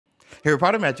Harry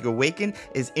Potter Magic Awakened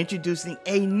is introducing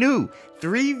a new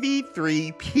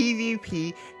 3v3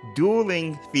 PvP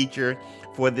dueling feature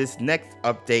for this next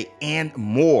update and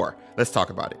more. Let's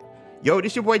talk about it. Yo,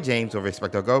 this your boy James over at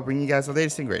XpectoGO, bringing you guys the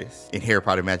latest and greatest in Harry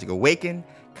Potter Magic Awakened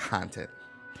content.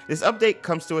 This update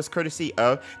comes to us courtesy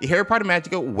of the Harry Potter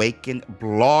Magic Awakened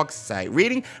blog site.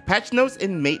 Reading patch notes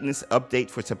and maintenance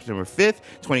update for September 5th,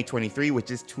 2023,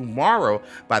 which is tomorrow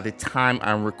by the time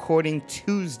I'm recording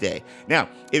Tuesday. Now,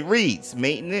 it reads,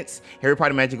 maintenance, Harry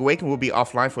Potter Magic Awakened will be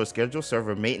offline for a scheduled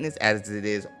server maintenance as it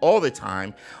is all the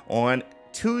time on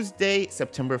Tuesday,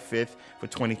 September 5th for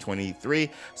 2023.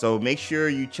 So make sure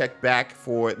you check back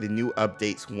for the new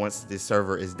updates once the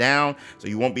server is down. So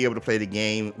you won't be able to play the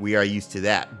game. We are used to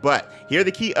that. But here are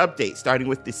the key updates, starting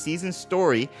with the season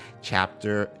story,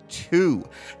 chapter 2.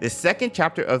 The second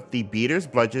chapter of the Beaters,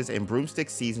 Bludgers, and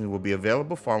Broomsticks season will be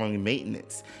available following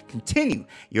maintenance. Continue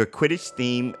your Quidditch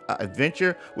theme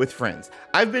adventure with friends.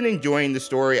 I've been enjoying the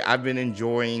story. I've been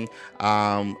enjoying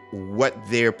what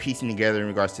they're piecing together in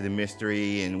regards to the mystery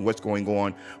and what's going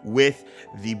on with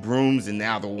the brooms and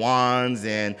now the wands,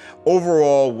 and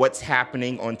overall what's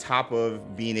happening on top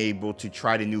of being able to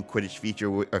try the new Quidditch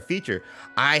feature.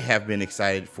 I have been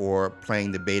excited for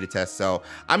playing the beta test, so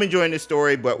I'm enjoying the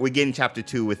story, but we're getting chapter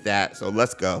 2 with that, so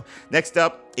let's go. Next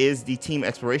up is the team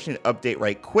exploration update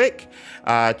right quick.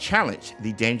 Challenge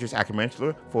the dangerous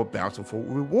Acromantula for bountiful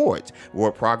rewards.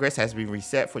 Reward progress has been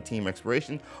reset for team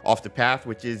exploration off the path,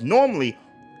 which is normally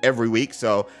every week,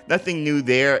 so nothing new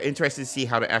there. Interested to see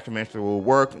how the Acromantula will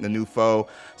work, the new foe.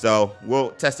 So we'll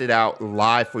test it out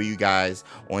live for you guys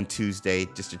on Tuesday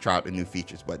just to try out the new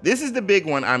features. But this is the big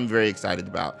one I'm very excited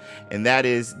about, and that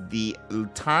is the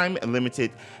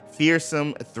time-limited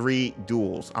Fearsome 3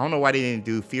 duels. I don't know why they didn't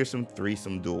do Fearsome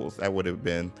Threesome duels. That would have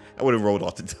rolled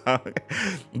off the tongue.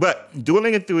 But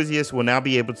dueling enthusiasts will now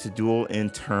be able to duel in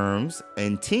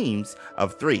teams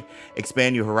of 3.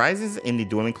 Expand your horizons in the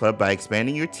dueling club by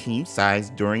expanding your team size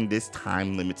during this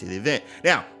time-limited event.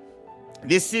 Now,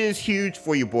 this is huge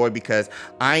for your boy because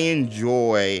I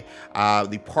enjoy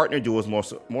the partner duels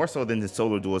more so than the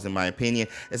solo duels, in my opinion.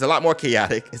 It's a lot more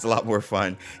chaotic, it's a lot more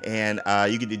fun, and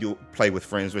you get to play with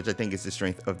friends, which I think is the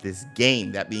strength of this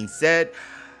game. That being said,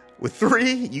 with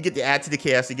 3, you get to add to the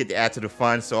chaos, you get to add to the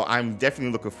fun, so I'm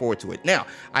definitely looking forward to it. Now,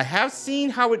 I have seen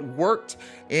how it worked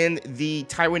in the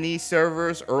Taiwanese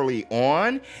servers early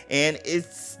on, and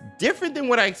it's different than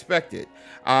what I expected.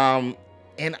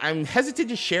 And I'm hesitant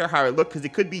to share how it looked because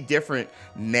it could be different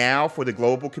now for the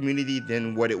global community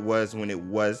than what it was when it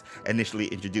was initially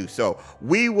introduced. So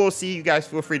we will see. You guys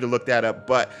feel free to look that up.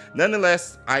 But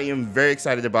nonetheless, I am very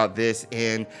excited about this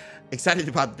and excited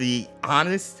about the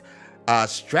honest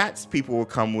strats people will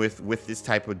come with this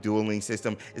type of dueling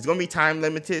system. It's going to be time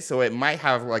limited, so it might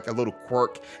have like a little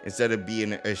quirk instead of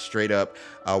being a straight up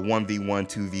 1v1,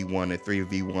 2v1, or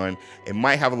 3v1. It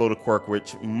might have a little quirk,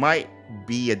 which might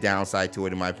be a downside to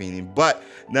it in my opinion, but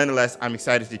nonetheless, I'm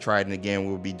excited to try it, and again,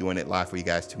 we'll be doing it live for you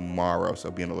guys tomorrow,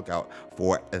 so be on the lookout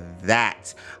for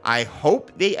that. I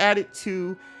hope they add it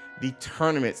to the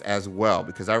tournaments as well,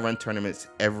 because I run tournaments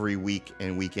every week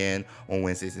and weekend on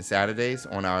Wednesdays and Saturdays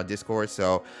on our Discord,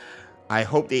 so I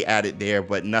hope they add it there,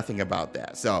 but nothing about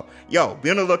that. So, yo, be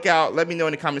on the lookout. Let me know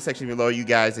in the comment section below you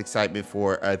guys' excitement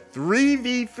for a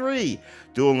 3v3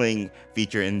 dueling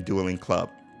feature in Dueling Club.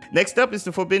 Next up is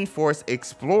the Forbidden Forest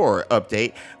Explorer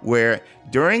update, where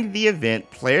during the event,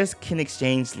 players can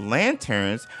exchange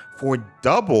lanterns for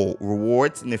double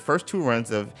rewards in the first 2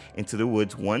 runs of Into the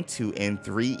Woods 1, 2, and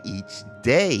 3 each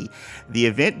day. The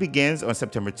event begins on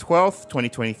September 12th,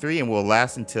 2023, and will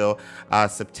last until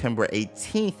September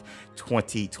 18th,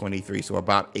 2023, so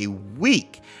about a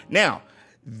week. Now,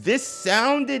 this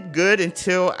sounded good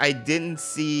until I didn't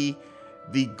see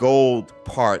the gold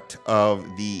part of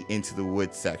the Into the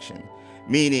Woods section,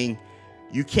 meaning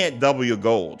you can't double your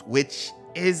gold, which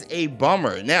is a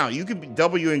bummer. Now, you can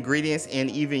double your ingredients and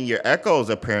even your echoes,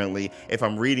 apparently, if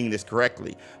I'm reading this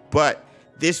correctly, but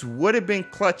this would have been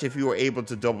clutch if you were able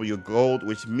to double your gold,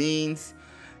 which means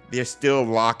they're still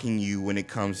locking you when it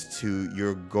comes to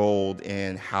your gold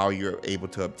and how you're able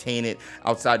to obtain it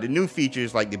outside the new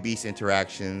features like the beast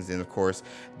interactions and of course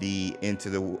the Into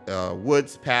the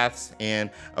Woods paths and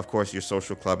of course your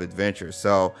social club adventures.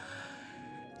 So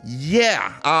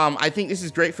yeah, I think this is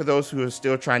great for those who are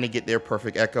still trying to get their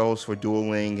perfect echoes for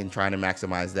dueling and trying to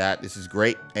maximize that. This is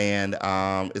great, and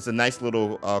it's a nice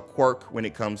little quirk when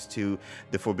it comes to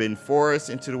the Forbidden Forest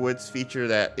Into the Woods feature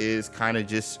that is kind of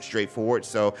just straightforward,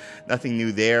 so nothing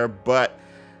new there, but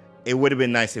it would have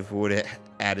been nice if it would have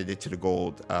added it to the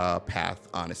gold path,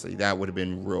 honestly. That would have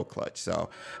been real clutch. So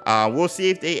we'll see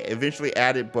if they eventually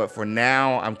add it, but for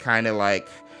now, I'm kind of like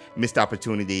missed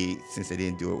opportunity since they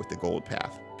didn't do it with the gold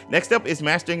path. Next up is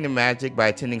mastering the magic by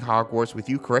attending Hogwarts with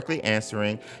you correctly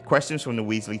answering questions from the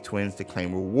Weasley twins to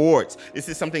claim rewards. This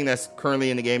is something that's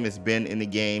currently in the game, it's been in the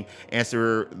game.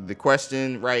 Answer the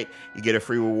question right, you get a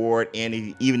free reward,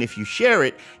 and even if you share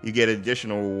it, you get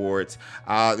additional rewards.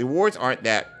 The rewards aren't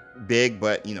that big,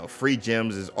 but you know, free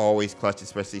gems is always clutch,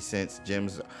 especially since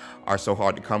gems are so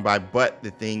hard to come by. But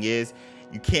the thing is,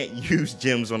 you can't use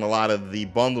gems on a lot of the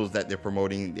bundles that they're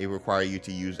promoting. They require you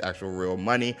to use actual real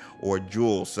money or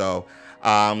jewels. So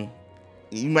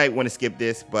you might want to skip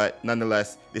this, but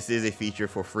nonetheless, this is a feature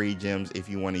for free gems if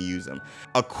you want to use them.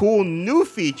 A cool new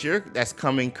feature that's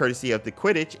coming courtesy of the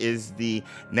Quidditch is the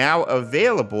now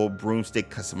available broomstick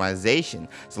customization.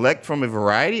 Select from a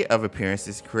variety of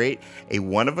appearances, create a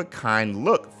one-of-a-kind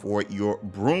look for your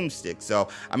broomstick. So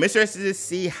I'm interested to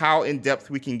see how in-depth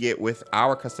we can get with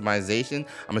our customization.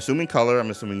 I'm assuming color,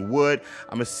 I'm assuming wood,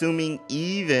 I'm assuming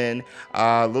even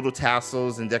little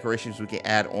tassels and decorations we can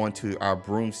add onto our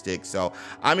broomstick. So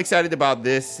I'm excited about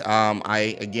this.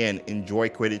 I, again, enjoy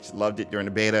Quidditch, loved it during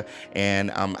the beta,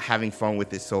 and I'm having fun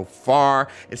with it so far.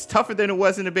 It's tougher than it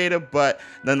was in the beta, but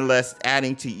nonetheless,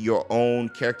 adding to your own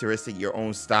characteristic, your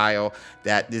own style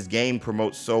that this game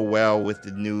promotes so well with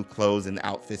the new clothes and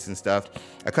outfits and stuff.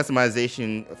 A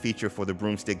customization feature for the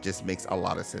broomstick just makes a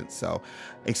lot of sense. So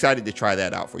excited to try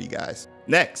that out for you guys.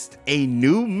 Next, a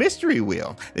new mystery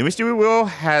wheel. The mystery wheel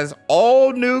has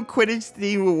all new Quidditch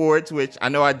theme rewards, which I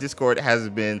know our Discord has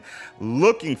been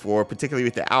looking for, particularly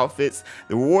with the outfits.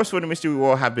 The rewards for the mystery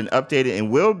wheel have been updated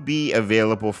and will be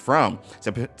available from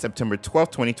September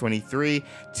 12th, 2023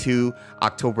 to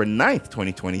October 9th,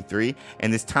 2023.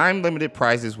 And this time-limited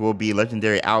prizes will be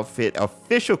legendary outfit,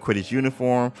 official Quidditch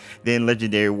uniform, then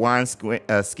legendary wand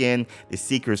skin, the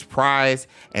Seeker's Prize,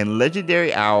 and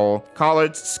legendary owl,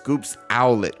 collared scoops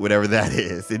owlet, whatever that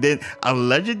is. And then a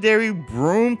legendary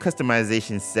broom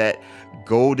customization set,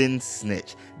 Golden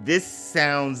Snitch. This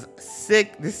sounds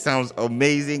sick. This sounds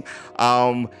amazing.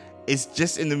 It's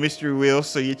just in the mystery wheel,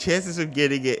 so your chances of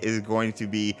getting it is going to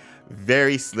be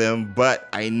very slim, but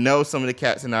I know some of the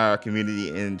cats in our community,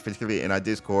 and particularly in our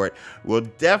Discord, will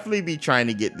definitely be trying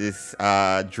to get this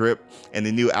drip and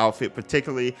the new outfit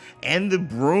particularly, and the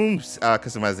brooms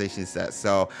customization set.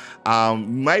 So you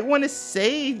might want to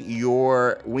save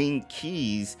your wing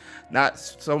keys, not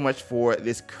so much for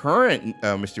this current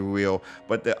mystery wheel,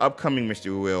 but the upcoming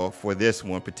mystery wheel for this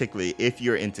one, particularly if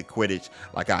you're into Quidditch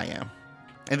like I am.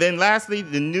 And then lastly,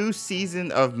 the new season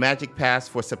of Magic Pass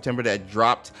for September that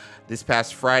dropped this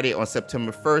past Friday on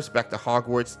September 1st, back to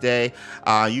Hogwarts Day.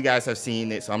 You guys have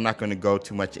seen it, so I'm not going to go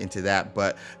too much into that.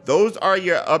 But those are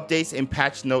your updates and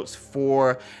patch notes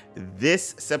for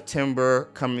this September,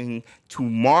 coming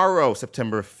tomorrow,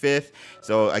 September 5th.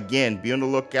 So again, be on the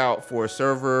lookout for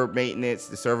server maintenance.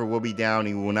 The server will be down.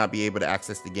 You will not be able to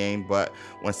access the game, but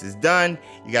once it's done,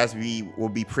 you guys will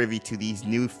be privy to these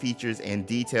new features and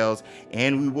details,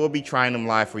 and we will be trying them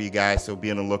live for you guys. So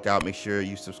be on the lookout. Make sure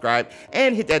you subscribe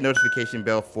and hit that notification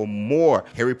bell for more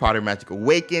Harry Potter Magic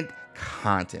Awakened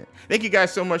content. Thank you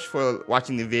guys so much for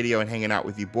watching the video and hanging out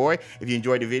with you, boy. If you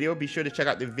enjoyed the video, be sure to check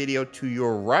out the video to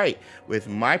your right with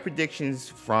my predictions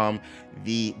from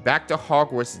the Back to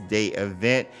Hogwarts Day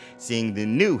event, seeing the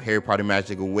new Harry Potter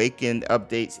Magic Awakened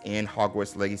updates and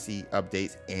Hogwarts Legacy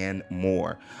updates and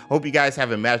more. Hope you guys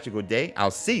have a magical day. I'll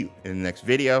see you in the next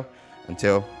video.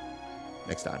 Until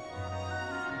next time.